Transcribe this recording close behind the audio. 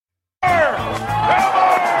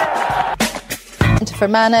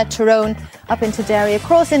Fermanagh, Tyrone, up into Derry,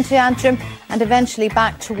 across into Antrim, and eventually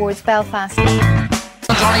back towards Belfast. On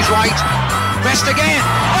his right, Best again.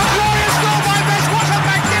 A glorious goal by Best. What a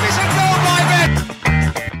magnificent goal by Best.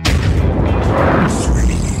 3,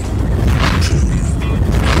 2,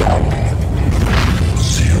 1,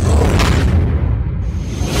 0.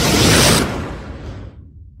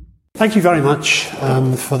 Thank you very much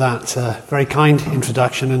for that very kind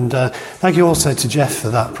introduction, and thank you also to Jeff for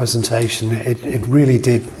that presentation. It really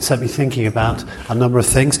did set me thinking about a number of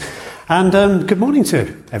things. And good morning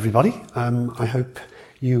to everybody. I hope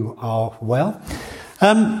you are well.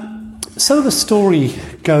 So the story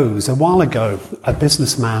goes, a while ago, a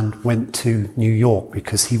businessman went to New York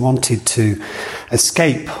because he wanted to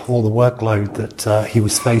escape all the workload that he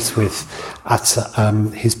was faced with at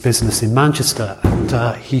his business in Manchester.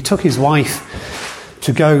 And he took his wife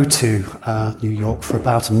to go to New York for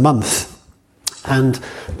about a month. And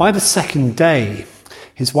by the second day,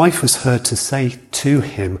 his wife was heard to say to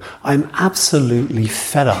him, "I'm absolutely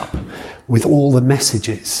fed up with all the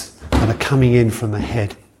messages that are coming in from the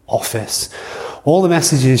head office. All the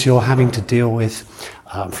messages you're having to deal with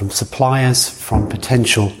from suppliers, from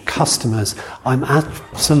potential customers. I'm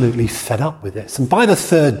absolutely fed up with this." And by the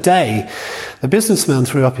third day, the businessman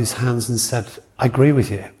threw up his hands and said, "I agree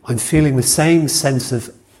with you. I'm feeling the same sense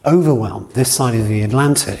of overwhelm this side of the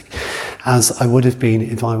Atlantic as I would have been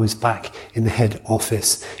if I was back in the head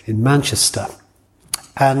office in Manchester."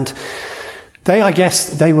 And I guess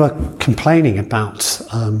they were complaining about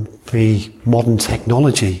the modern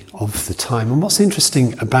technology of the time. And what's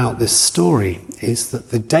interesting about this story is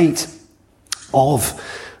that the date of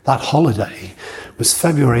that holiday was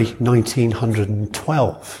February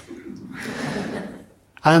 1912.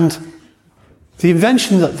 And the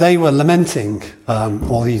invention that they were lamenting,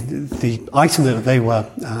 or the item that they were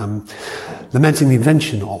lamenting the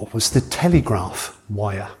invention of, was the telegraph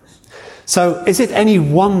wire. So is it any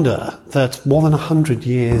wonder that more than 100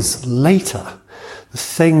 years later, the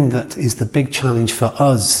thing that is the big challenge for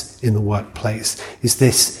us in the workplace is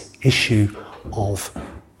this issue of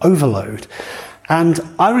overload? And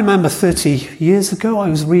I remember 30 years ago, I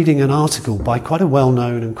was reading an article by quite a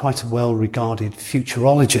well-known and quite a well-regarded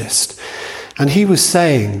futurologist. And he was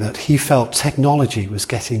saying that he felt technology was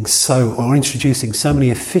introducing so many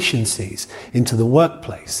efficiencies into the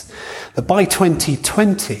workplace that by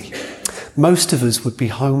 2020, most of us would be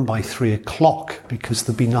home by 3 o'clock because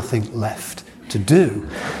there'd be nothing left to do.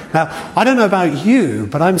 Now, I don't know about you,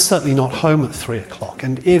 but I'm certainly not home at 3 o'clock.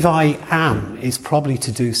 And if I am, it's probably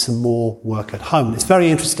to do some more work at home. It's very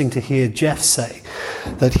interesting to hear Jeff say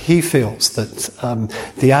that he feels that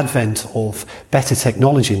the advent of better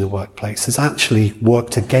technology in the workplace has actually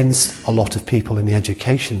worked against a lot of people in the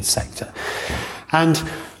education sector. And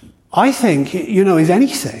I think, if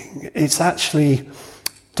anything, it's actually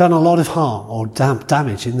done a lot of harm or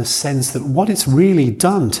damage in the sense that what it's really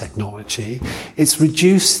done, technology, it's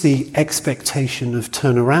reduced the expectation of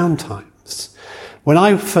turnaround times. When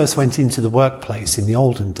I first went into the workplace in the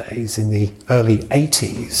olden days, in the early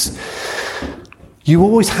 80s, you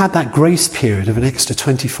always had that grace period of an extra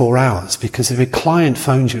 24 hours because if a client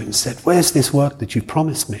phoned you and said, "Where's this work that you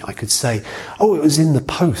promised me?" I could say, "Oh, it was in the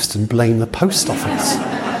post," and blame the post office.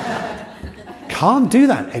 Can't do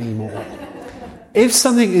that anymore. If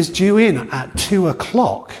something is due in at 2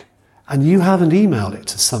 o'clock and you haven't emailed it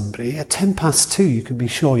to somebody, at 10 past 2 you can be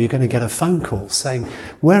sure you're going to get a phone call saying,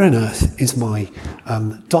 "Where on earth is my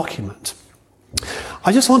document?"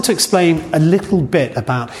 I just want to explain a little bit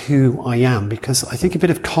about who I am because I think a bit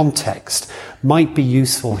of context might be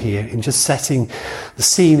useful here in just setting the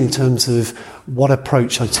scene in terms of what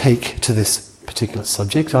approach I take to this particular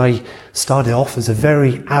subject. I started off as a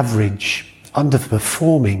very average,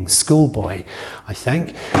 underperforming schoolboy, I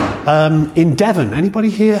think, in Devon. Anybody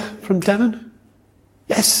here from Devon?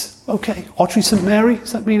 Yes, okay. Ottery St Mary,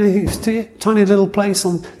 does that mean anything to you? Tiny little place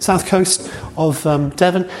on the south coast of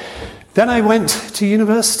Devon. Then I went to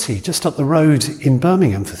university just up the road in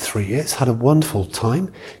Birmingham for 3 years, had a wonderful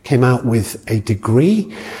time, came out with a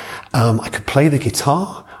degree. I could play the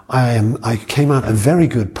guitar. I came out a very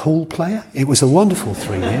good pool player. It was a wonderful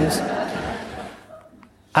 3 years.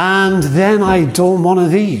 And then I done one of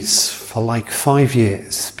these for like 5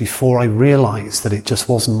 years before I realised that it just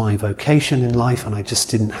wasn't my vocation in life and I just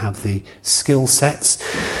didn't have the skill sets.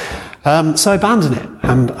 So I abandoned it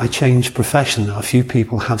and I changed profession. A few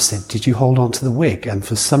people have said, "Did you hold on to the wig?" And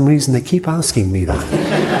for some reason they keep asking me that.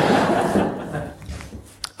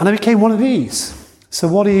 And I became one of these. So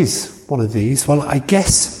what is one of these? Well, I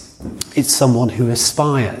guess it's someone who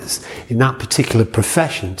aspires in that particular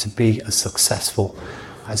profession to be as successful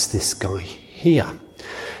as this guy here.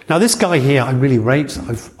 Now, this guy here I really rate.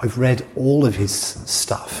 I've read all of his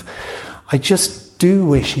stuff. I just do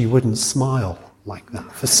wish he wouldn't smile like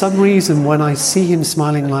that. For some reason, when I see him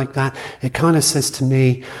smiling like that, it kind of says to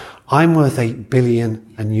me, I'm worth 8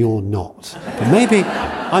 billion and you're not. But maybe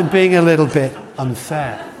I'm being a little bit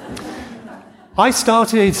unfair. I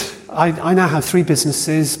now have 3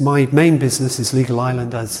 businesses. My main business is Legal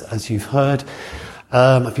Island, as you've heard.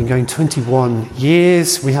 I've been going 21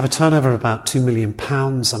 years. We have a turnover of about £2 million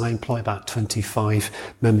and I employ about 25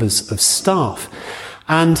 members of staff.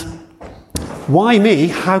 And why me?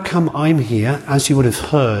 How come I'm here? As you would have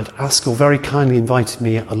heard, Askell very kindly invited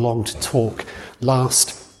me along to talk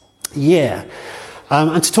last year.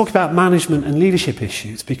 And to talk about management and leadership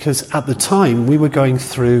issues, because at the time we were going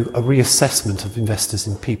through a reassessment of investors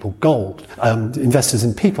in people investors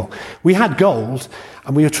in people. We had gold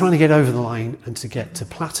and we were trying to get over the line and to get to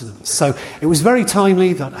platinum. So it was very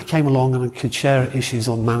timely that I came along and I could share issues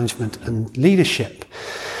on management and leadership.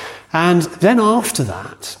 And then after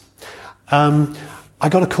that, I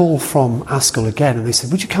got a call from Askell again and they said,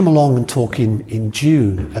 would you come along and talk in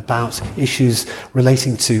June about issues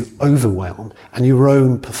relating to overwhelm and your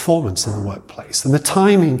own performance in the workplace? And the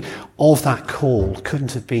timing of that call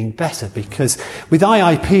couldn't have been better, because with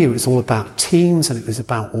IIP it was all about teams and it was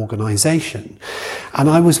about organisation. And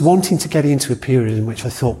I was wanting to get into a period in which I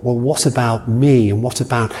thought, well, what about me and what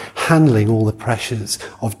about handling all the pressures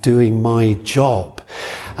of doing my job?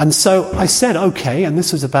 And so I said, okay, and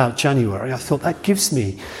this was about January. I thought that gives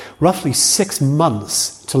me roughly 6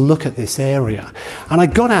 months to look at this area. And I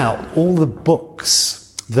got out all the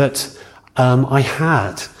books that I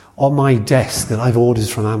had on my desk that I've ordered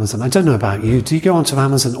from Amazon. I don't know about you. Do you go onto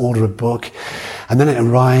Amazon, order a book, and then it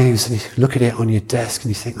arrives and you look at it on your desk and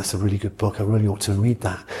you think, that's a really good book. I really ought to read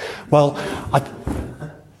that. Well,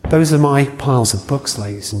 those are my piles of books,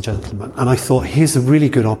 ladies and gentlemen. And I thought, here's a really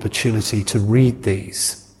good opportunity to read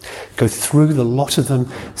these. Go through the lot of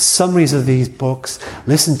them, summaries of these books,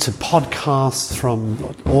 listen to podcasts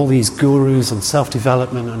from all these gurus on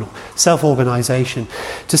self-development and self-organization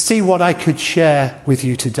to see what I could share with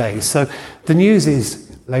you today. So the news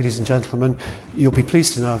is, ladies and gentlemen, you'll be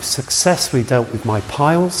pleased to know I've successfully dealt with my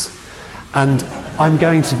piles, and I'm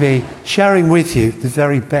going to be sharing with you the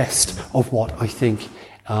very best of what I think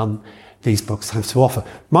these books have to offer.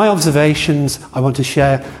 My observations I want to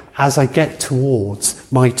share as I get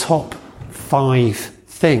towards my top 5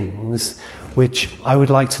 things which I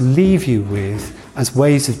would like to leave you with as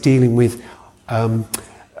ways of dealing with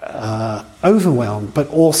overwhelm, but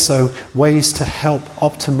also ways to help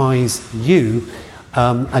optimize you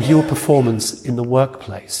and your performance in the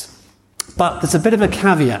workplace. But there's a bit of a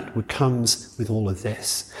caveat that comes with all of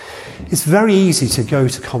this. It's very easy to go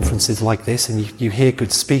to conferences like this and you hear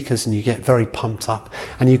good speakers and you get very pumped up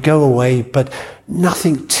and you go away, but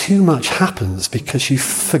nothing too much happens because you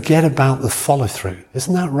forget about the follow-through.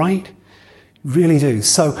 Isn't that right? You really do.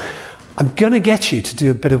 So I'm going to get you to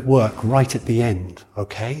do a bit of work right at the end,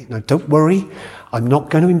 okay? Now don't worry. I'm not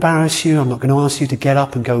going to embarrass you. I'm not going to ask you to get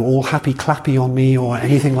up and go all happy-clappy on me or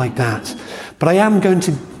anything like that. But I am going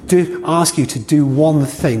to ask you to do one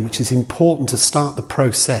thing which is important to start the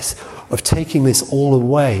process of taking this all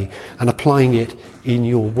away and applying it in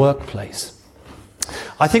your workplace.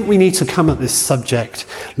 I think we need to come at this subject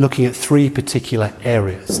looking at 3 particular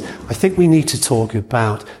areas. I think we need to talk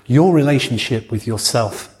about your relationship with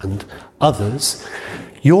yourself and others,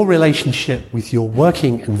 your relationship with your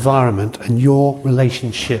working environment, and your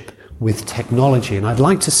relationship with technology. And I'd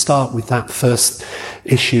like to start with that first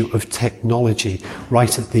issue of technology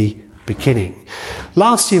right at the beginning.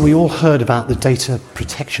 Last year we all heard about the data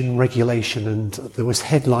protection regulation, and there was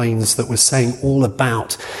headlines that were saying all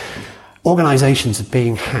about organizations are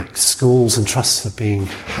being hacked, schools and trusts are being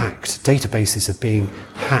hacked, databases are being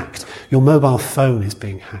hacked, your mobile phone is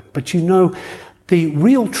being hacked. But you know, the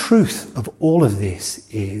real truth of all of this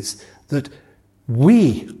is that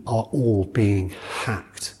we are all hacked.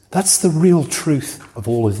 hacked. That's the real truth of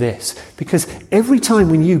all of this. Because every time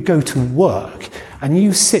when you go to work and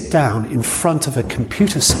you sit down in front of a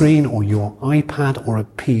computer screen or your iPad or a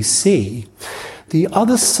PC, the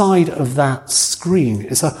other side of that screen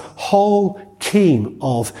is a whole team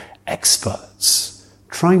of experts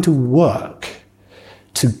trying to work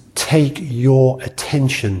to take your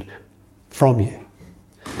attention from you.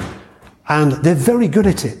 And they're very good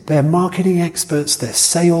at it. They're marketing experts, they're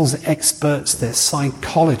sales experts, they're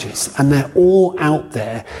psychologists, and they're all out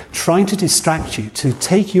there trying to distract you, to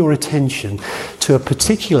take your attention to a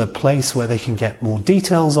particular place where they can get more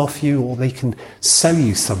details off you or they can sell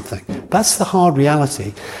you something. That's the hard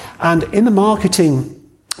reality. And in the marketing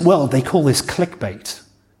world, they call this clickbait.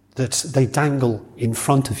 that they dangle in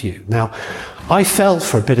front of you. Now, I fell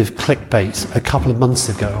for a bit of clickbait a couple of months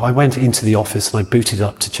ago. I went into the office and I booted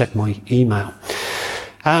up to check my email.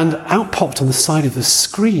 And out popped on the side of the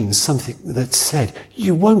screen something that said,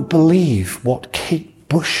 "You won't believe what Kate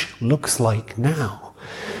Bush looks like now."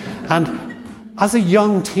 And as a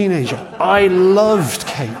young teenager, I loved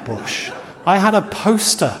Kate Bush. I had a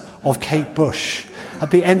poster of Kate Bush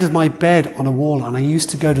at the end of my bed on a wall, and I used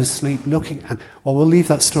to go to sleep looking at... Well, we'll leave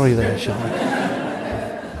that story there, shall we?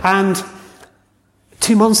 And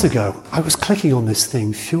 2 months ago, I was clicking on this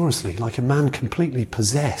thing furiously, like a man completely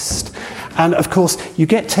possessed. And of course, you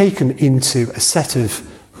get taken into a set of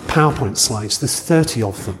PowerPoint slides. There's 30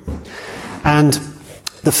 of them. And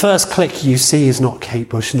the first click you see is not Kate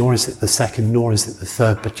Bush, nor is it the second, nor is it the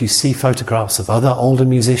third, but you see photographs of other older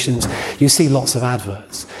musicians. You see lots of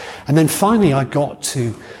adverts. And then finally I got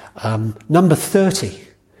to number 30,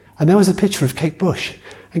 and there was a picture of Kate Bush.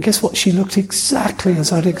 And guess what? She looked exactly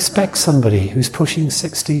as I'd expect somebody who's pushing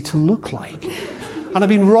 60 to look like. And I've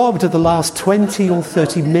been robbed of the last 20 or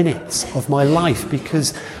 30 minutes of my life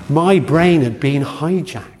because my brain had been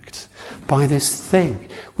hijacked by this thing.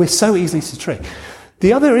 We're so easy to trick.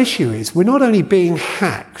 The other issue is we're not only being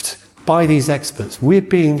hacked by these experts, we're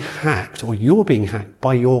being hacked, or you're being hacked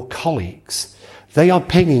by your colleagues. They are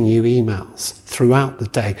pinging you emails throughout the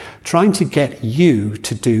day, trying to get you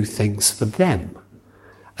to do things for them.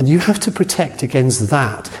 And you have to protect against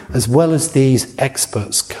that, as well as these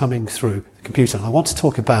experts coming through the computer. And I want to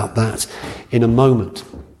talk about that in a moment.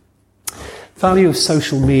 Value of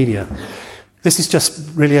social media. This is just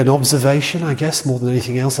really an observation, I guess, more than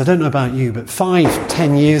anything else. I don't know about you, but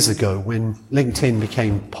 5-10 years ago, when LinkedIn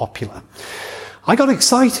became popular, I got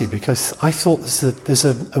excited because I thought there's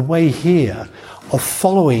a way here of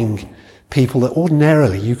following people that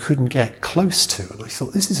ordinarily you couldn't get close to. And I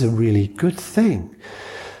thought, this is a really good thing.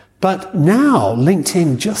 But now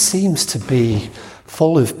LinkedIn just seems to be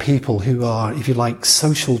full of people who are, if you like,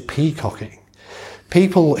 social peacocking.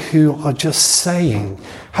 People who are just saying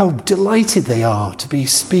how delighted they are to be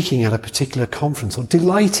speaking at a particular conference, or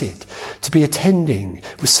delighted to be attending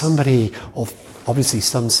with somebody of obviously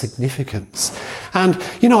some significance. And,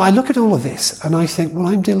 you know, I look at all of this and I think, well,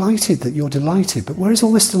 I'm delighted that you're delighted, but where is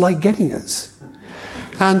all this delight getting us?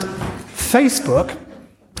 And Facebook,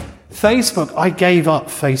 I gave up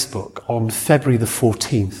Facebook on February the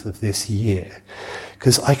 14th of this year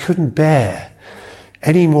because I couldn't bear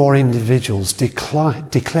any more individuals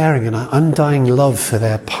declaring an undying love for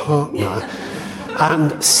their partner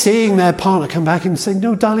and seeing their partner come back and saying,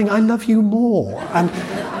 "No, darling, I love you more." And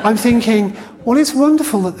I'm thinking, well, it's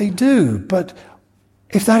wonderful that they do, but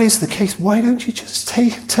if that is the case, why don't you just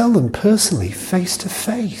tell them personally, face to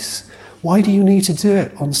face? Why do you need to do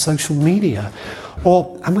it on social media?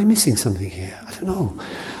 Or am I missing something here? I don't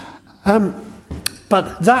know.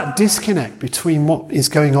 But that disconnect between what is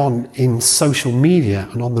going on in social media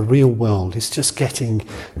and on the real world is just getting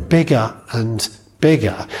bigger and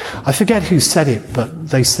bigger. I forget who said it, but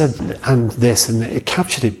they said, and it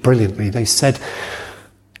captured it brilliantly. They said,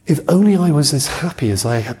 if only I was as happy as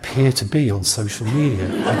I appear to be on social media.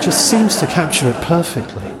 It just seems to capture it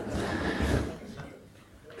perfectly.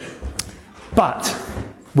 But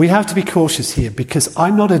we have to be cautious here, because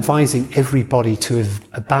I'm not advising everybody to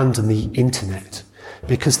abandon the internet,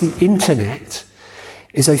 because the internet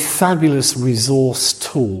is a fabulous resource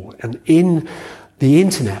tool. And in the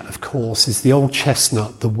internet, of course, is the old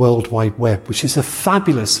chestnut, the World Wide Web, which is a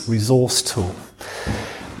fabulous resource tool.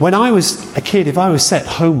 When I was a kid, if I was set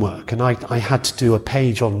homework and I had to do a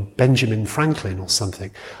page on Benjamin Franklin or something,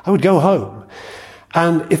 I would go home.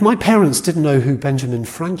 And if my parents didn't know who Benjamin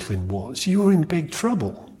Franklin was, you were in big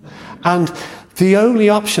trouble. And the only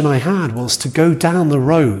option I had was to go down the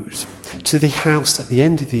road to the house at the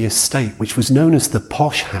end of the estate, which was known as the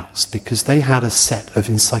Posh House, because they had a set of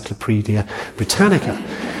Encyclopedia Britannica.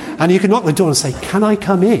 And you could knock the door and say, "Can I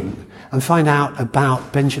come in and find out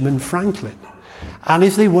about Benjamin Franklin?" And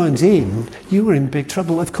if they weren't in, you were in big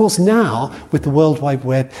trouble. Of course, now, with the World Wide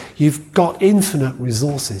Web, you've got infinite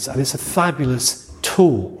resources, and it's a fabulous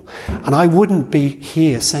tool. And I wouldn't be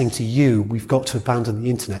here saying to you, we've got to abandon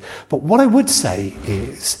the internet. But what I would say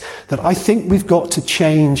is that I think we've got to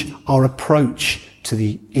change our approach to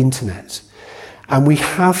the internet. And we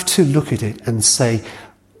have to look at it and say,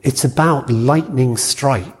 it's about lightning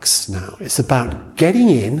strikes now. It's about getting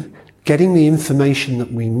in, getting the information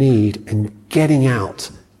that we need, and getting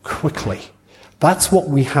out quickly. That's what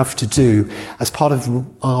we have to do as part of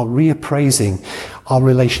our reappraising our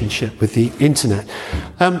relationship with the internet.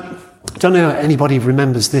 I don't know if anybody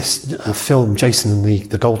remembers this film, Jason and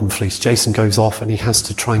the Golden Fleece. Jason goes off and he has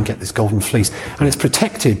to try and get this golden fleece, and it's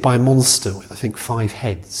protected by a monster with, I think, 5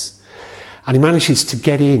 heads. And he manages to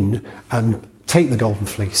get in and take the golden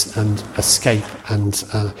fleece and escape, and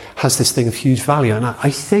has this thing of huge value. And I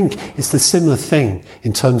think it's the similar thing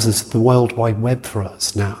in terms of the World Wide Web for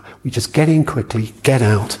us now. We just get in quickly, get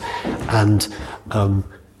out, and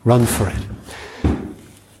run for it.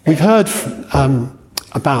 We've heard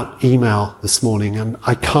about email this morning, and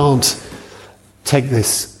I can't take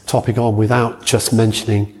this topic on without just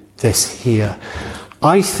mentioning this here.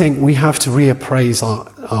 I think we have to reappraise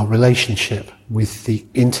our relationship with the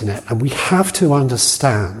internet, and we have to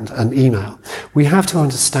understand, and email, we have to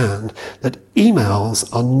understand that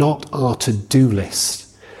emails are not our to-do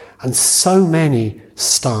list. And so many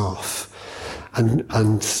staff and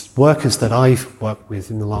workers that I've worked with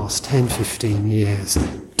in the last 10, 15 years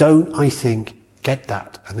don't, I think, get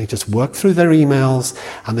that. And they just work through their emails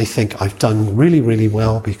and they think, I've done really, really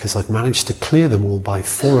well because I've managed to clear them all by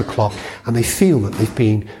 4 o'clock, and they feel that they've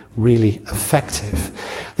been really effective.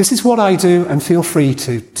 This is what I do, and feel free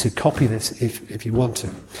to copy this if you want to.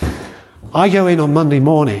 I go in on Monday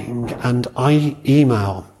morning and I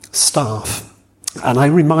email staff and I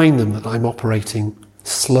remind them that I'm operating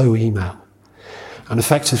slow email. And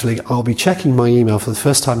effectively, I'll be checking my email for the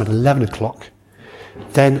first time at 11 o'clock,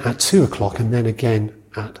 then at 2 o'clock, and then again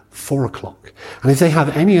at 4 o'clock. And if they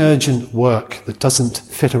have any urgent work that doesn't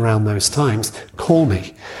fit around those times, call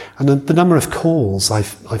me. And the number of calls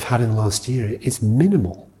I've had in the last year is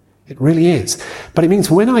minimal. It really is. But it means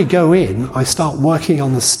when I go in, I start working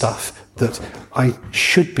on the stuff that I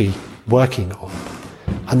should be working on.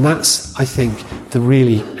 And that's, I think, the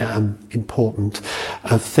really important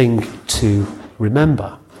thing to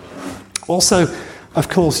remember. Also, of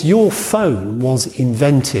course, your phone was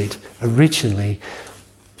invented originally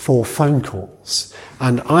for phone calls.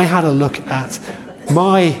 And I had a look at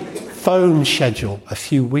my phone schedule a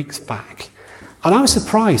few weeks back, and I was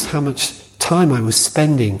surprised how much time I was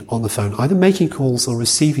spending on the phone, either making calls or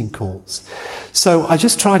receiving calls. So I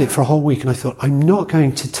just tried it for a whole week, and I thought, I'm not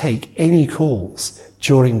going to take any calls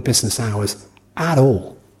during business hours at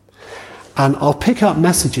all. And I'll pick up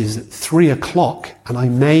messages at 3 o'clock, and I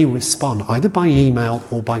may respond either by email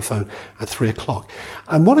or by phone at 3 o'clock.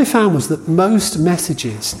 And what I found was that most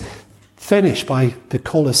messages finish by the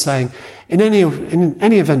caller saying, in any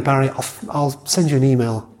event, Barry, I'll send you an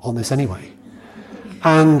email on this anyway.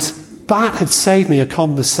 And that had saved me a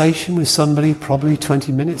conversation with somebody, probably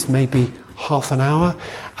 20 minutes, maybe half an hour.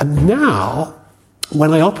 And now,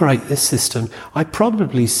 when I operate this system, I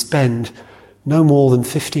probably spend no more than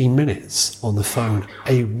 15 minutes on the phone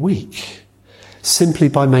a week, simply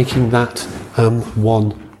by making that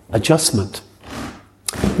one adjustment.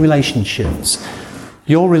 Relationships.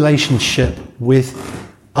 Your relationship with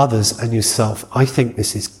others and yourself, I think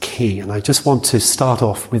this is key. And I just want to start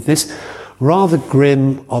off with this rather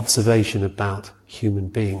grim observation about human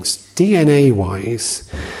beings.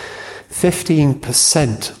 DNA-wise,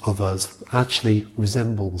 15% of us actually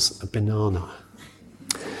resembles a banana.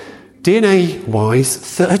 DNA-wise,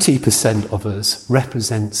 30% of us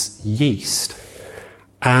represents yeast,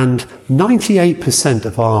 and 98%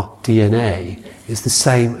 of our DNA is the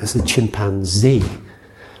same as a chimpanzee.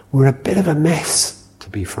 We're a bit of a mess, to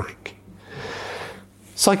be frank.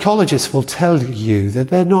 Psychologists will tell you that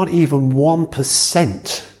they're not even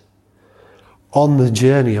 1% on the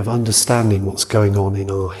journey of understanding what's going on in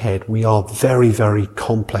our head. We are very, very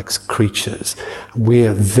complex creatures. We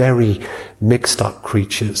are very mixed up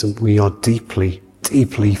creatures, and we are deeply,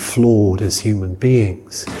 deeply flawed as human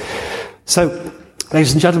beings. So,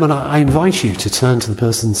 ladies and gentlemen, I invite you to turn to the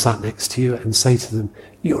person sat next to you and say to them,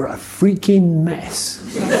 you're a freaking mess.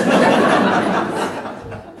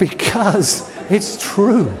 Because it's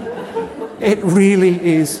true. It really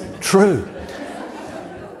is true.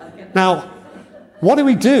 Now, what do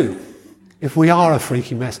we do if we are a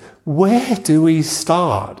freaky mess? Where do we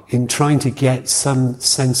start in trying to get some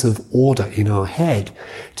sense of order in our head,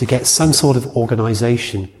 to get some sort of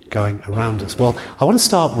organisation going around us? Well, I want to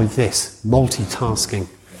start with this, multitasking.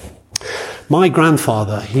 My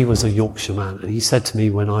grandfather, he was a Yorkshire man, and he said to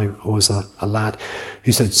me when I was a lad,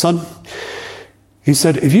 he said, son, he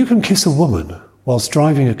said, if you can kiss a woman whilst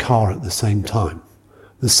driving a car at the same time,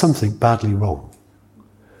 there's something badly wrong.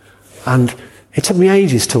 And it took me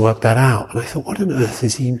ages to work that out, and I thought, what on earth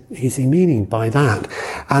is he meaning by that?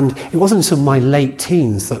 And it wasn't until my late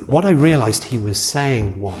teens that what I realised he was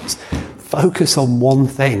saying was, focus on one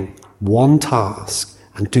thing, one task,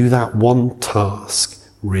 and do that one task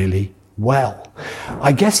really well.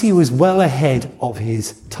 I guess he was well ahead of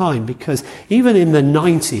his time, because even in the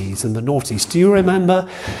 90s and the noughties, do you remember,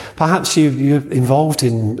 perhaps you're involved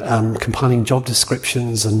in compiling job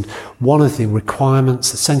descriptions, and one of the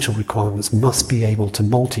requirements, essential requirements, must be able to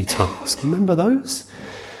multitask. Remember those?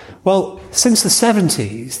 Well, since the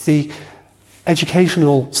 70s, the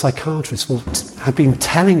educational psychiatrists have been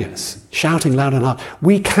telling us, shouting loud and hard,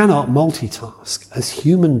 we cannot multitask. As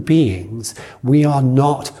human beings, we are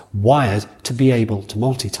not wired to be able to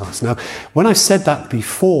multitask. Now, when I've said that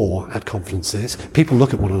before at conferences, people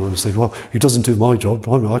look at one another and say, well, it doesn't do my job,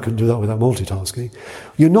 I can do that without multitasking.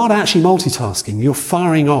 You're not actually multitasking, you're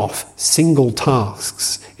firing off single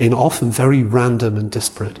tasks in often very random and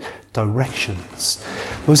disparate directions.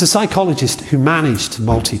 There was a psychologist who managed to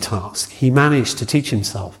multitask. He managed to teach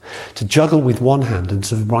himself to juggle with one hand and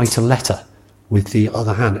to write a letter with the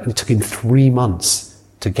other hand. And it took him 3 months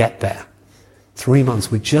to get there. 3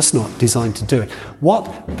 months. We're just not designed to do it.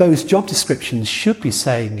 What those job descriptions should be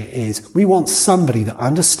saying is, we want somebody that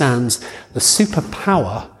understands the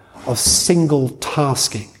superpower of single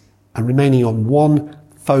tasking and remaining on one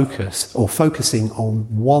focus, or focusing on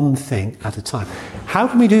one thing at a time. How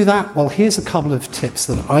can we do that? Well, here's a couple of tips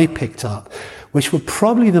that I picked up, which were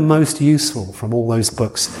probably the most useful from all those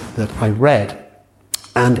books that I read.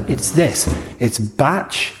 And it's this. It's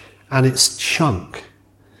batch and it's chunk.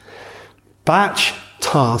 Batch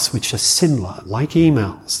tasks which are similar, like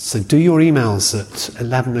emails. So do your emails at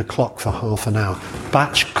 11 o'clock for half an hour.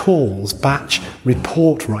 Batch calls, batch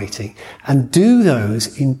report writing, and do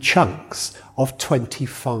those in chunks of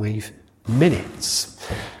 25 minutes.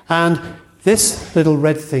 And this little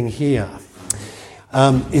red thing here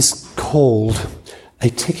is called a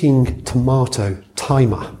ticking tomato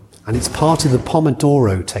timer. And it's part of the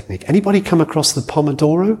Pomodoro technique. Anybody come across the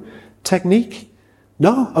Pomodoro technique?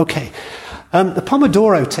 No? Okay. The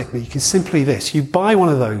Pomodoro technique is simply this. You buy one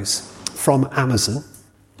of those from Amazon,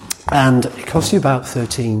 and it costs you about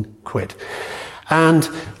 13 quid. And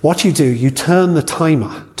what you do, you turn the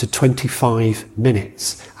timer to 25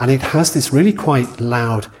 minutes, and it has this really quite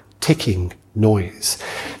loud ticking noise.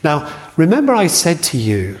 Now, remember I said to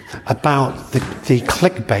you about the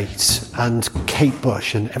clickbait and Kate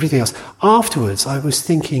Bush and everything else. Afterwards, I was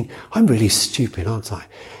thinking, I'm really stupid, aren't I?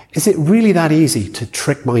 Is it really that easy to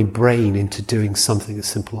trick my brain into doing something as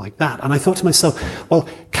simple like that? And I thought to myself, well,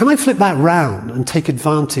 can I flip that round and take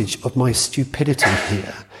advantage of my stupidity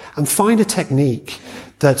here and find a technique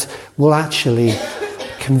that will actually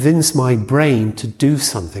convince my brain to do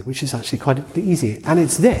something, which is actually quite easy. And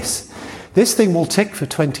it's this. This thing will tick for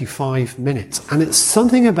 25 minutes. And it's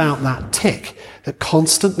something about that tick that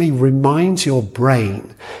constantly reminds your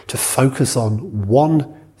brain to focus on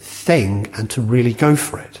one thing and to really go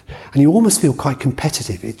for it. And you almost feel quite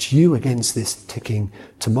competitive. It's you against this ticking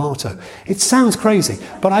tomato. It sounds crazy,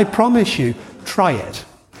 but I promise you, try it.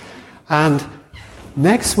 And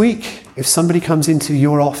next week, if somebody comes into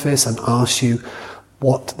your office and asks you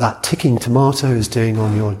what that ticking tomato is doing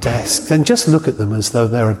on your desk, then just look at them as though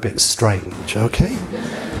they're a bit strange, okay?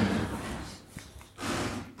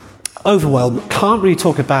 Overwhelm. Can't really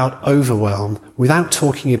talk about overwhelm without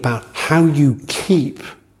talking about how you keep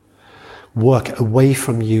work away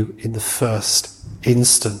from you in the first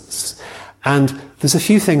instance. And there's a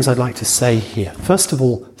few things I'd like to say here. First of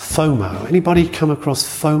all, FOMO. Anybody come across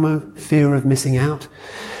FOMO, fear of missing out?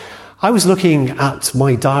 I was looking at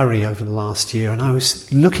my diary over the last year, and I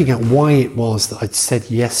was looking at why it was that I'd said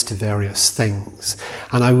yes to various things.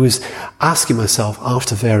 And I was asking myself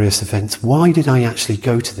after various events, why did I actually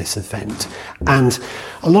go to this event? And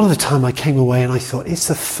a lot of the time I came away and I thought, it's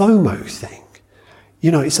a FOMO thing. You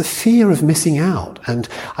know, it's a fear of missing out. And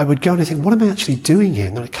I would go and think, what am I actually doing here?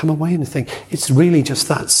 And then I'd come away and think, it's really just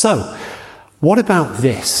that. So, what about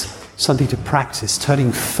this? Something to practice, turning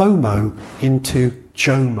FOMO into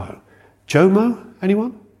JOMO. JOMO,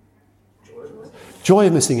 anyone? Joy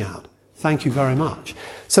of missing out. Thank you very much.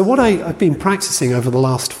 So what I've been practicing over the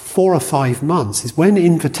last 4 or 5 months is when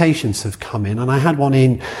invitations have come in, and I had one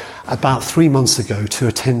in about 3 months ago to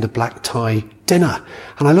attend a black tie dinner.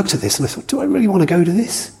 And I looked at this and I thought, do I really want to go to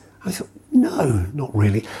this? I thought, no, not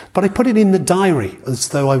really. But I put it in the diary as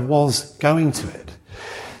though I was going to it.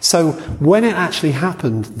 So when it actually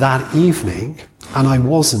happened that evening, and I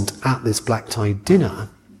wasn't at this black tie dinner,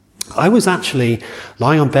 I was actually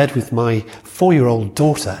lying on bed with my 4-year-old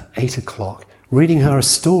daughter, 8 o'clock, reading her a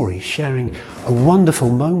story, sharing a wonderful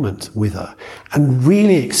moment with her, and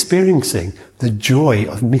really experiencing the joy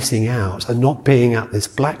of missing out and not being at this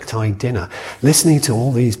black tie dinner, listening to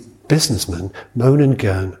all these businessmen moan and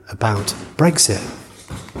groan about Brexit.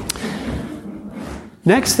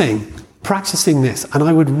 Next thing, practicing this, and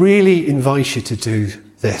I would really invite you to do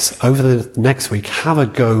this over the next week. Have a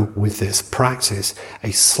go with this. Practice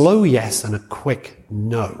a slow yes and a quick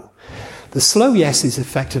no. The slow yes is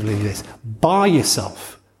effectively this: bar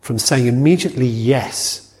yourself from saying immediately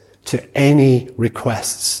yes to any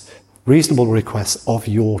requests, reasonable requests of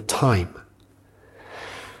your time.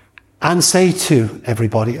 And say to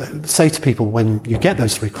everybody, say to people when you get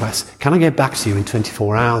those requests, can I get back to you in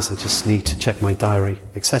 24 hours? I just need to check my diary,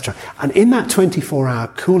 etc. And in that 24-hour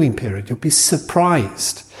cooling period, you'll be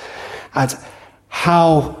surprised at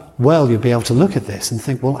how well you'll be able to look at this and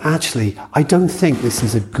think, well, actually, I don't think this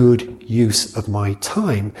is a good use of my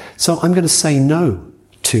time, so I'm going to say no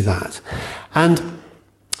to that. And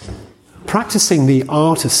practicing the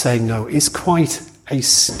art of saying no is quite a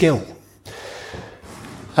skill.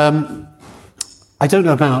 I don't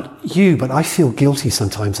know about you, but I feel guilty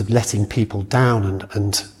sometimes of letting people down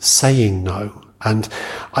and saying no. And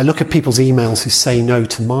I look at people's emails who say no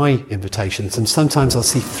to my invitations, and sometimes I'll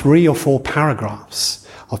see 3 or 4 paragraphs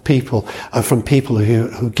of people, from people who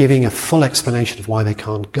are giving a full explanation of why they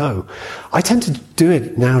can't go. I tend to do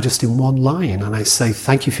it now just in one line, and I say,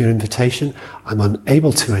 thank you for your invitation. I'm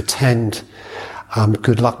unable to attend.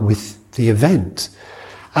 Good luck with the event.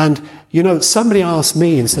 And, you know, somebody asked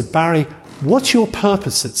me and said, Barry, what's your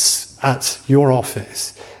purpose at your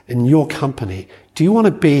office, in your company? Do you want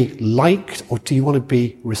to be liked or do you want to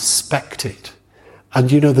be respected? And,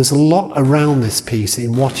 you know, there's a lot around this piece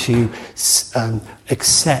in what you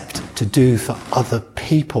accept to do for other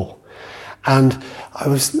people. And I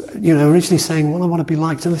was, you know, originally saying, well, I want to be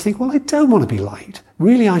liked. And I think, well, I don't want to be liked.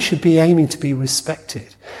 Really, I should be aiming to be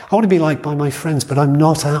respected. I want to be liked by my friends, but I'm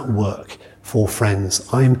not at work for friends.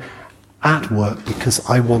 I'm at work because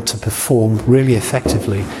I want to perform really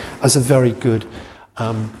effectively as a very good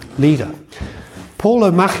leader. Paul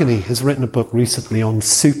O'Mahony has written a book recently on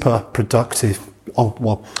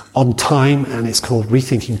on time, and it's called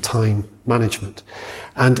Rethinking Time Management.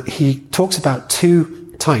 And he talks about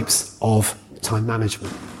 2 types of time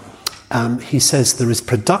management. He says there is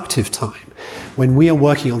productive time, when we are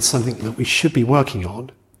working on something that we should be working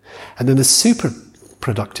on, and then there's super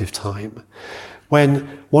productive time,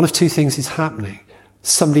 when one of 2 things is happening.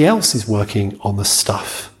 Somebody else is working on the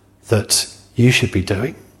stuff that you should be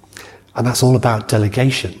doing, and that's all about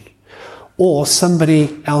delegation. Or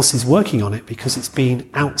somebody else is working on it because it's been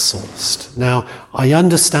outsourced. Now, I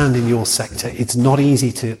understand in your sector it's not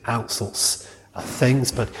easy to outsource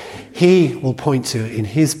things, but he will point to, in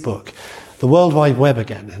his book, the World Wide Web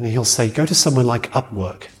again, and he'll say, go to somewhere like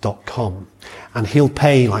Upwork.com, and he'll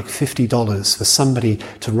pay like $50 for somebody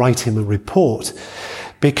to write him a report,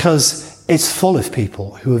 because it's full of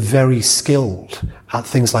people who are very skilled at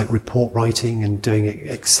things like report writing and doing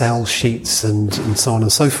Excel sheets and so on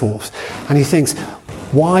and so forth. And he thinks,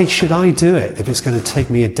 why should I do it if it's going to take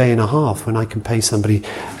me a day and a half when I can pay somebody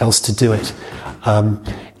else to do it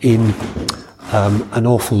in an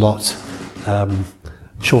awful lot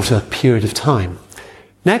shorter period of time?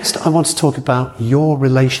 Next, I want to talk about your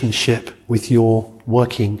relationship with your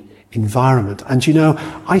working environment. And you know,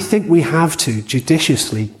 I think we have to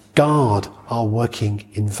judiciously guard our working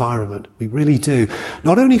environment. We really do.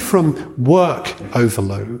 Not only from work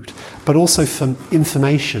overload, but also from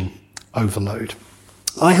information overload.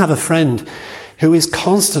 I have a friend who is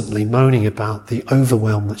constantly moaning about the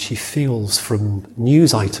overwhelm that she feels from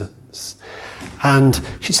news items. And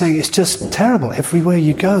she's saying it's just terrible. Everywhere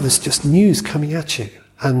you go, there's just news coming at you.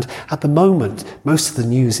 And at the moment, most of the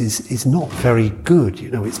news is not very good.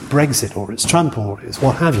 You know, it's Brexit or it's Trump or it's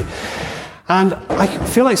what have you. And I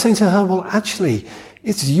feel like saying to her, well, actually,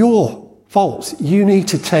 it's your fault. You need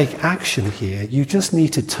to take action here. You just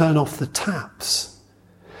need to turn off the taps.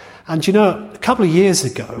 And you know, a couple of years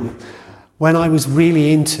ago, when I was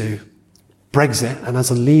really into Brexit, and as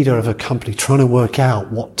a leader of a company trying to work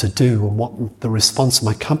out what to do and what the response of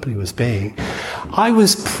my company was being, I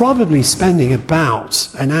was probably spending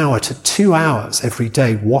about an hour to 2 hours every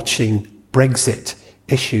day watching Brexit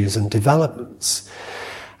issues and developments.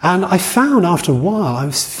 And I found after a while I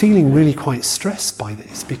was feeling really quite stressed by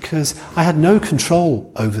this, because I had no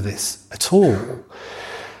control over this at all.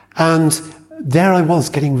 And there I was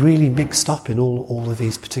getting really mixed up in all of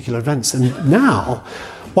these particular events. And now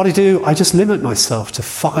what I do, I just limit myself to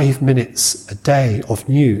 5 minutes a day of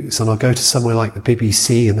news, and I'll go to somewhere like the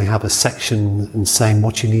BBC and they have a section and saying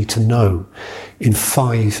what you need to know in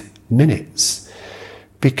 5 minutes.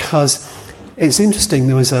 Because it's interesting,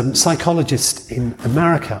 there was a psychologist in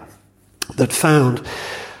America that found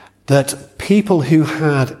that people who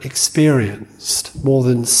had experienced more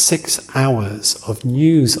than 6 hours of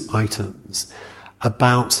news items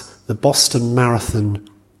about the Boston Marathon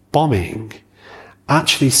bombing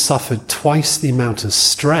actually suffered twice the amount of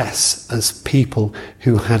stress as people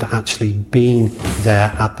who had actually been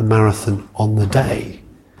there at the marathon on the day.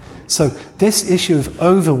 So this issue of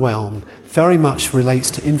overwhelm very much relates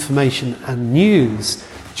to information and news,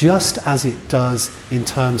 just as it does in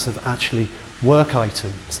terms of actually work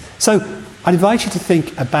items. So I invite you to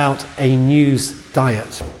think about a news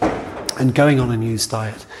diet and going on a news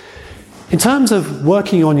diet. In terms of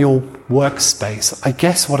working on your workspace, I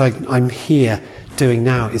guess what I'm here doing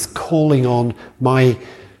now is calling on my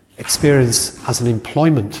experience as an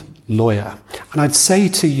employment lawyer. And I'd say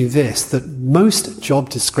to you this, that most job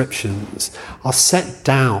descriptions are set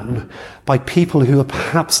down by people who are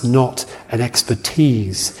perhaps not an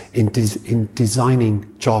expertise in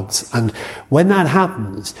designing jobs. And when that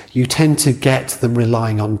happens, you tend to get them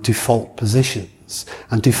relying on default positions.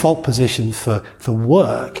 And default position for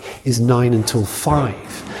work is 9 until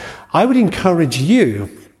 5. I would encourage you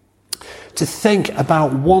to think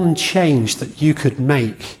about one change that you could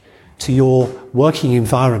make to your working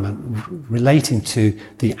environment relating to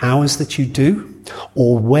the hours that you do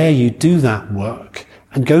or where you do that work,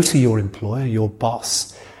 and go to your employer, your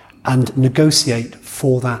boss, and negotiate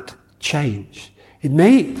for that change. It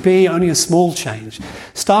may be only a small change.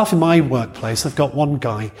 Staff in my workplace, I've got one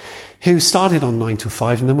guy who started on 9 to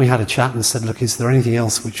 5, and then we had a chat and said, look, is there anything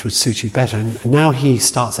else which would suit you better? And now he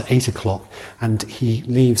starts at 8 o'clock and he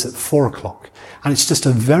leaves at 4 o'clock. And it's just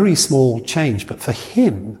a very small change, but for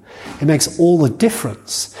him, it makes all the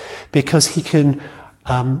difference because he can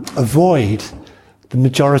avoid the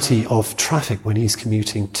majority of traffic when he's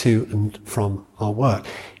commuting to and from our work.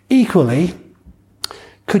 Equally,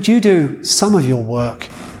 could you do some of your work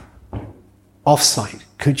off-site?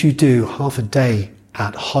 Could you do half a day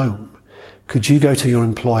at home? Could you go to your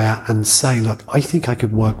employer and say, look, I think I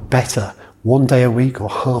could work better 1 day a week or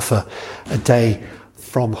half a day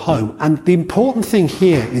from home? And the important thing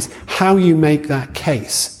here is how you make that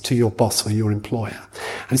case to your boss or your employer.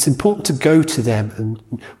 And it's important to go to them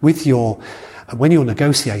and when you're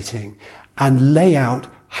negotiating, and lay out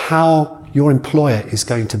how your employer is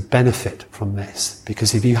going to benefit from this.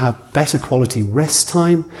 Because if you have better quality rest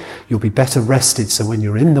time, you'll be better rested. So when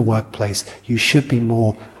you're in the workplace, you should be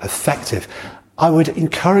more effective. I would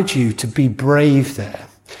encourage you to be brave there.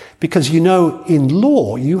 Because in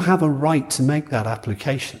law, you have a right to make that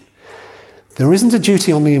application. There isn't a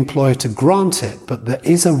duty on the employer to grant it, but there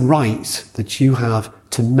is a right that you have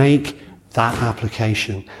to make that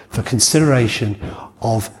application for consideration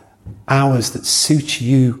of hours that suit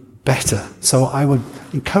you better. So I would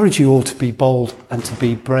encourage you all to be bold and to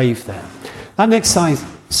be brave there. That next slide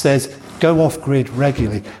says go off grid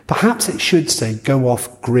regularly. Perhaps it should say go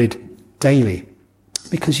off grid daily.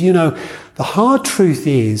 Because the hard truth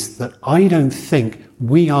is that I don't think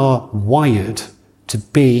we are wired to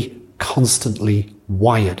be constantly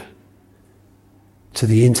wired to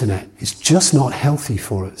the internet. It's just not healthy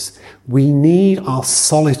for us. We need our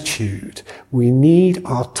solitude. We need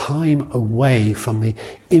our time away from the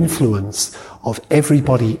influence of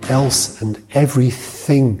everybody else and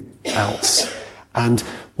everything else. And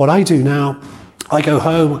what I do now, I go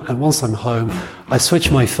home, and once I'm home, I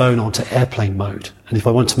switch my phone onto airplane mode. And if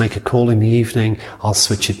I want to make a call in the evening, I'll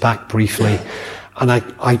switch it back briefly. And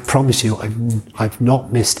I promise you, I've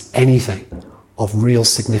not missed anything of real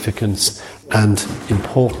significance and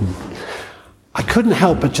important. I couldn't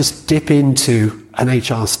help but just dip into an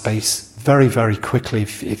HR space very, very quickly,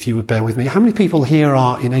 if you would bear with me. How many people here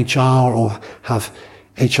are in HR or have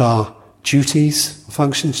HR duties,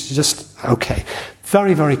 functions? Okay.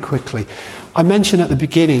 Very, very quickly. I mentioned at the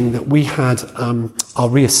beginning that we had our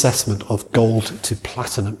reassessment of gold to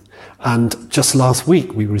platinum. And just last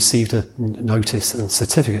week, we received a notice and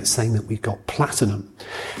certificate saying that we got platinum.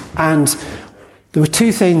 And there were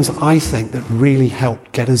two things I think that really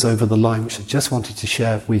helped get us over the line, which I just wanted to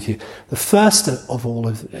share with you. The first of all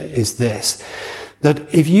is this,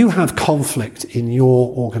 that if you have conflict in your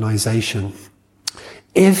organization,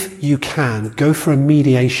 if you can, go for a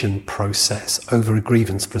mediation process over a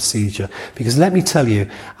grievance procedure. Because let me tell you,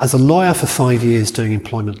 as a lawyer for 5 years doing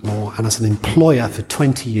employment law and as an employer for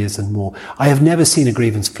 20 years and more, I have never seen a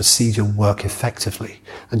grievance procedure work effectively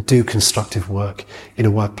and do constructive work in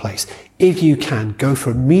a workplace. If you can, go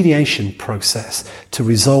for a mediation process to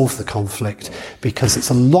resolve the conflict, because it's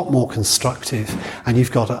a lot more constructive and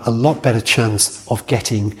you've got a lot better chance of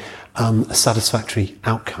getting a satisfactory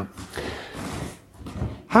outcome.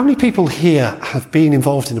 How many people here have been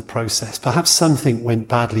involved in a process? Perhaps something went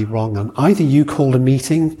badly wrong and either you called a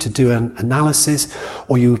meeting to do an analysis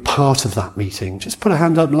or you were part of that meeting. Just put a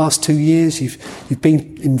hand up the last 2 years. You've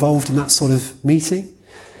been involved in that sort of meeting.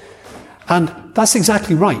 And that's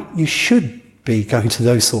exactly right. You should be going to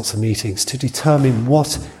those sorts of meetings to determine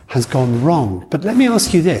what has gone wrong. But let me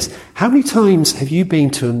ask you this. How many times have you been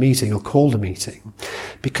to a meeting or called a meeting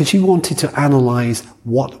because you wanted to analyse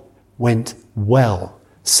what went well?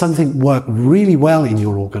 Something worked really well in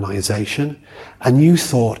your organisation and you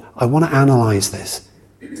thought, I want to analyse this.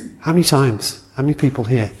 How many times? How many people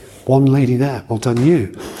here? One lady there. Well done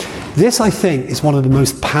you. This, I think, is one of the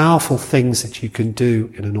most powerful things that you can do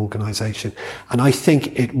in an organisation. And I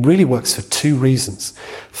think it really works for two reasons.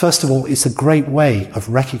 First of all, it's a great way of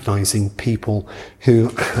recognising people who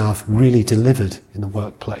have really delivered in the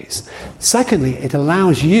workplace. Secondly, it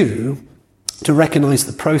allows you to recognise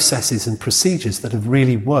the processes and procedures that have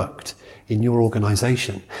really worked in your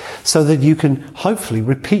organisation so that you can hopefully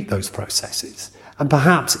repeat those processes. And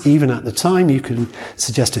perhaps even at the time you can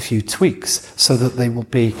suggest a few tweaks so that they will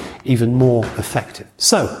be even more effective.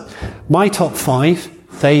 So, my top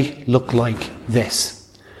 5, they look like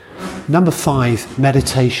this. Number 5,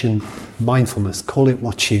 meditation, mindfulness. Call it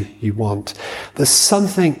what you want. There's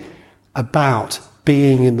something about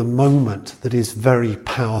being in the moment that is very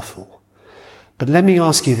powerful. But let me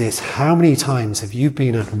ask you this, how many times have you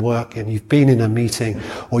been at work and you've been in a meeting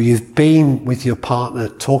or you've been with your partner,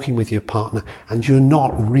 talking with your partner, and you're not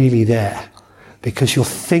really there because you're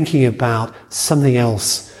thinking about something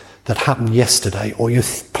else that happened yesterday, or you're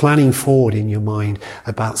planning forward in your mind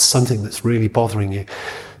about something that's really bothering you?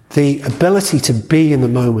 The ability to be in the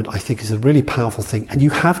moment, I think, is a really powerful thing. And you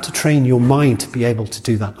have to train your mind to be able to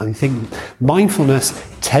do that. And I think mindfulness,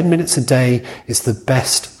 10 minutes a day, is the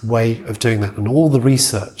best way of doing that. And all the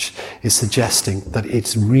research is suggesting that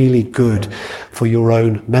it's really good for your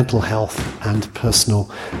own mental health and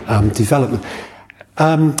personal development.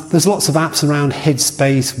 There's lots of apps around.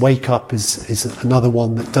 Headspace, Wake Up is another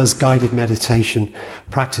one that does guided meditation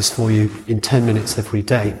practice for you in 10 minutes every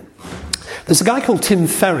day. There's a guy called Tim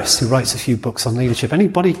Ferriss who writes a few books on leadership.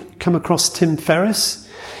 Anybody come across Tim Ferriss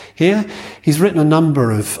here? He's written a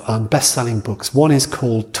number of best-selling books. One is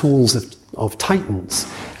called Tools of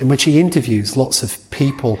Titans, in which he interviews lots of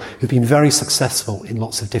people who've been very successful in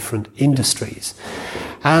lots of different industries.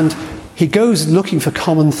 And he goes looking for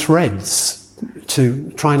common threads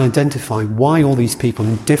to try and identify why all these people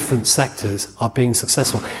in different sectors are being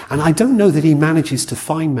successful. And I don't know that he manages to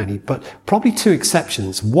find many, but probably two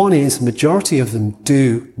exceptions. One is majority of them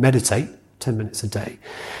do meditate 10 minutes a day.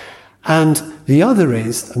 And the other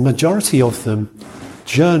is a majority of them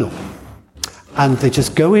journal. And they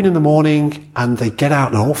just go in the morning and they get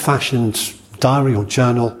out an old-fashioned diary or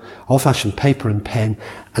journal, old-fashioned paper and pen,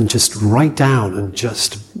 and just write down and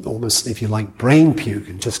just almost, if you like, brain puke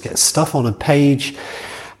and just get stuff on a page.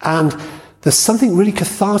 And there's something really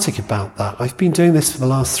cathartic about that. I've been doing this for the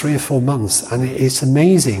last 3 or 4 months, and it's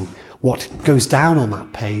amazing what goes down on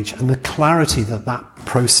that page and the clarity that that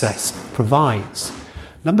process provides.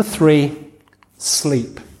 Number 3,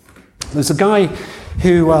 sleep. There's a guy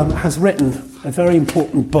who has written a very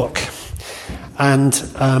important book, and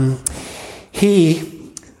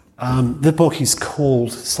the book is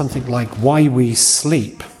called something like Why We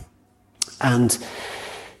Sleep. And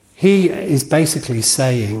he is basically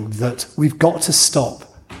saying that we've got to stop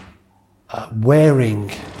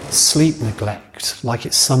wearing sleep neglect like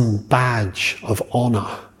it's some badge of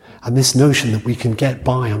honour. And this notion that we can get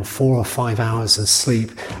by on 4 or 5 hours of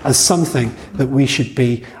sleep as something that we should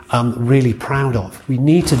be really proud of. We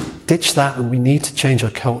need to ditch that, and we need to change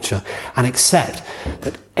our culture and accept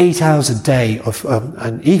that 8 hours a day of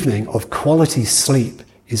an evening of quality sleep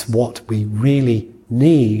is what we really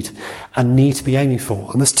need and need to be aiming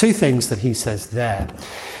for. And there's 2 things that he says there.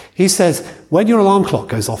 He says, when your alarm clock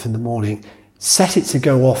goes off in the morning, set it to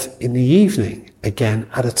go off in the evening again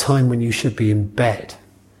at a time when you should be in bed.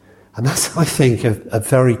 And that's, I think, a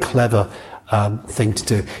very clever thing to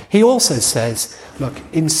do. He also says, look,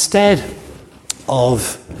 instead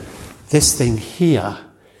of this thing here,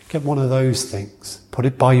 get one of those things, put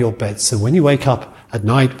it by your bed, so when you wake up at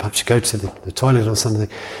night, perhaps you go to the toilet or something,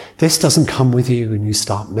 this doesn't come with you and you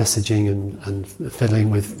start messaging and fiddling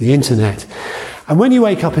with the internet. And when you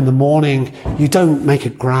wake up in the morning, you don't make a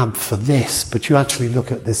grab for this, but you actually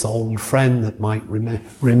look at this old friend that might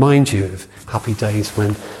remind you of happy days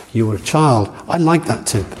when you were a child. I like that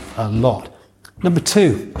tip a lot. Number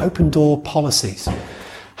 2, open door policies.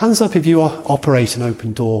 Hands up if you operate an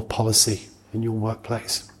open door policy in your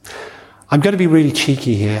workplace. I'm going to be really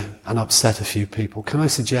cheeky here and upset a few people. Can I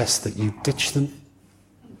suggest that you ditch them?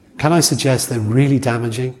 Can I suggest they're really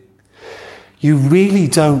damaging? You really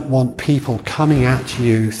don't want people coming at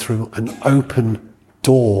you through an open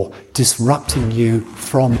door, disrupting you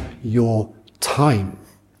from your time.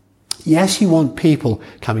 Yes, you want people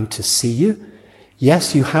coming to see you.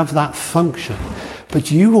 Yes, you have that function,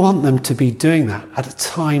 but you want them to be doing that at a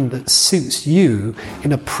time that suits you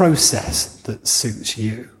in a process that suits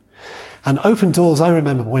you. And open doors, I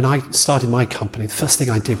remember when I started my company, the first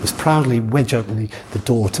thing I did was proudly wedge open the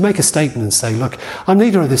door to make a statement and say, look, I'm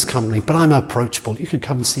leader of this company, but I'm approachable. You can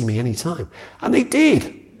come and see me anytime. And they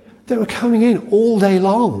did. They were coming in all day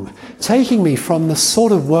long, taking me from the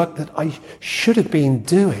sort of work that I should have been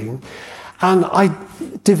doing. And I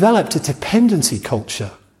developed a dependency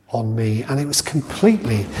culture on me, and it was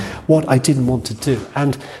completely what I didn't want to do.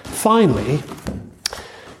 And finally,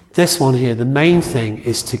 this one here, the main thing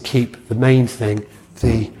is to keep the main thing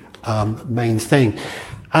the main thing.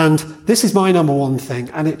 And this is my number one thing,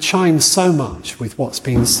 and it chimes so much with what's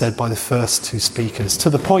been said by the first two speakers, to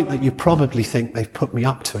the point that you probably think they've put me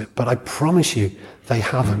up to it, but I promise you they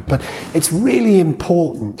haven't. But it's really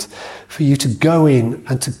important for you to go in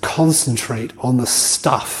and to concentrate on the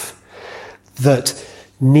stuff that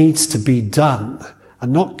needs to be done,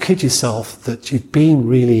 and not kid yourself that you've been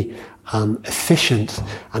really efficient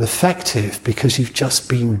and effective because you've just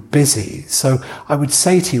been busy. So I would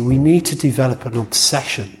say to you, we need to develop an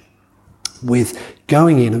obsession with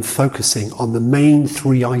going in and focusing on the main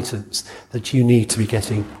three items that you need to be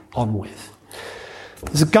getting on with.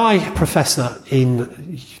 There's a guy, professor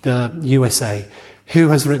in the USA, who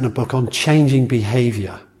has written a book on changing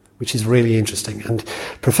behavior, which is really interesting. And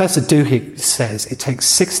Professor Duhigg says it takes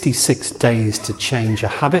 66 days to change a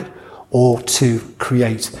habit or to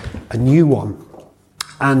create a new one.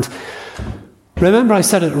 And remember I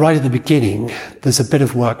said it right at the beginning, there's a bit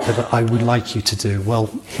of work that I would like you to do. Well,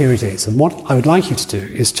 here it is. And what I would like you to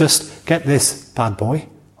do is just get this bad boy,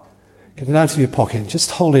 get it out of your pocket, and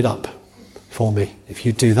just hold it up for me. If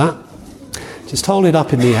you do that, just hold it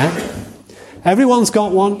up in the air. Everyone's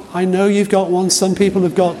got one. I know you've got one. Some people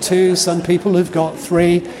have got two. Some people have got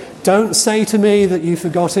three. Don't say to me that you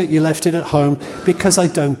forgot it, you left it at home, because I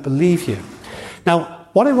don't believe you. Now,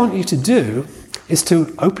 what I want you to do is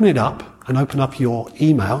to open it up and open up your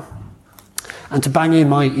email and to bang in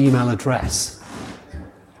my email address.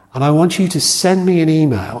 And I want you to send me an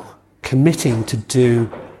email committing to do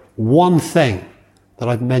one thing that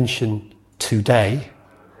I've mentioned today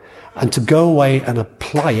and to go away and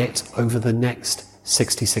apply it over the next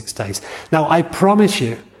 66 days. Now, I promise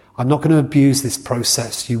you, I'm not going to abuse this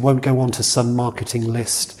process. You won't go onto some marketing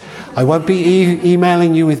list. I won't be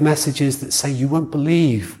emailing you with messages that say you won't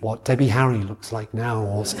believe what Debbie Harry looks like now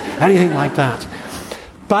or anything like that.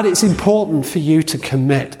 But it's important for you to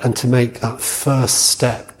commit and to make that first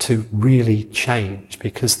step to really change,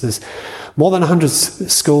 because there's more than 100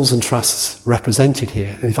 schools and trusts represented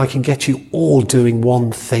here. And if I can get you all doing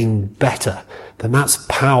one thing better, then that's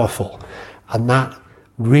powerful. And that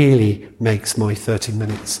really makes my 30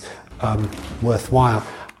 minutes worthwhile.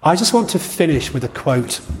 I just want to finish with a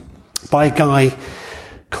quote by a guy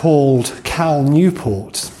called Cal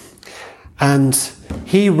Newport. And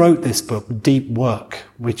he wrote this book, Deep Work,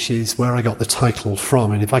 which is where I got the title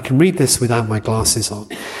from. And if I can read this without my glasses on.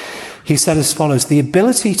 He said as follows: the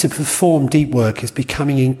ability to perform deep work is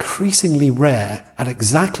becoming increasingly rare. At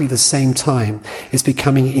exactly the same time, it's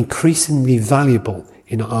becoming increasingly valuable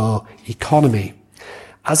in our economy.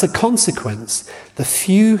 As a consequence, the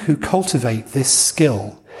few who cultivate this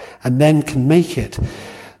skill and then can make it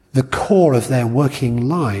the core of their working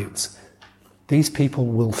lives, these people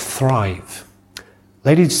will thrive.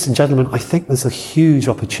 Ladies and gentlemen, I think there's a huge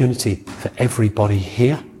opportunity for everybody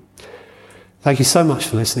here. Thank you so much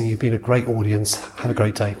for listening. You've been a great audience. Have a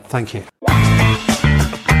great day. Thank you.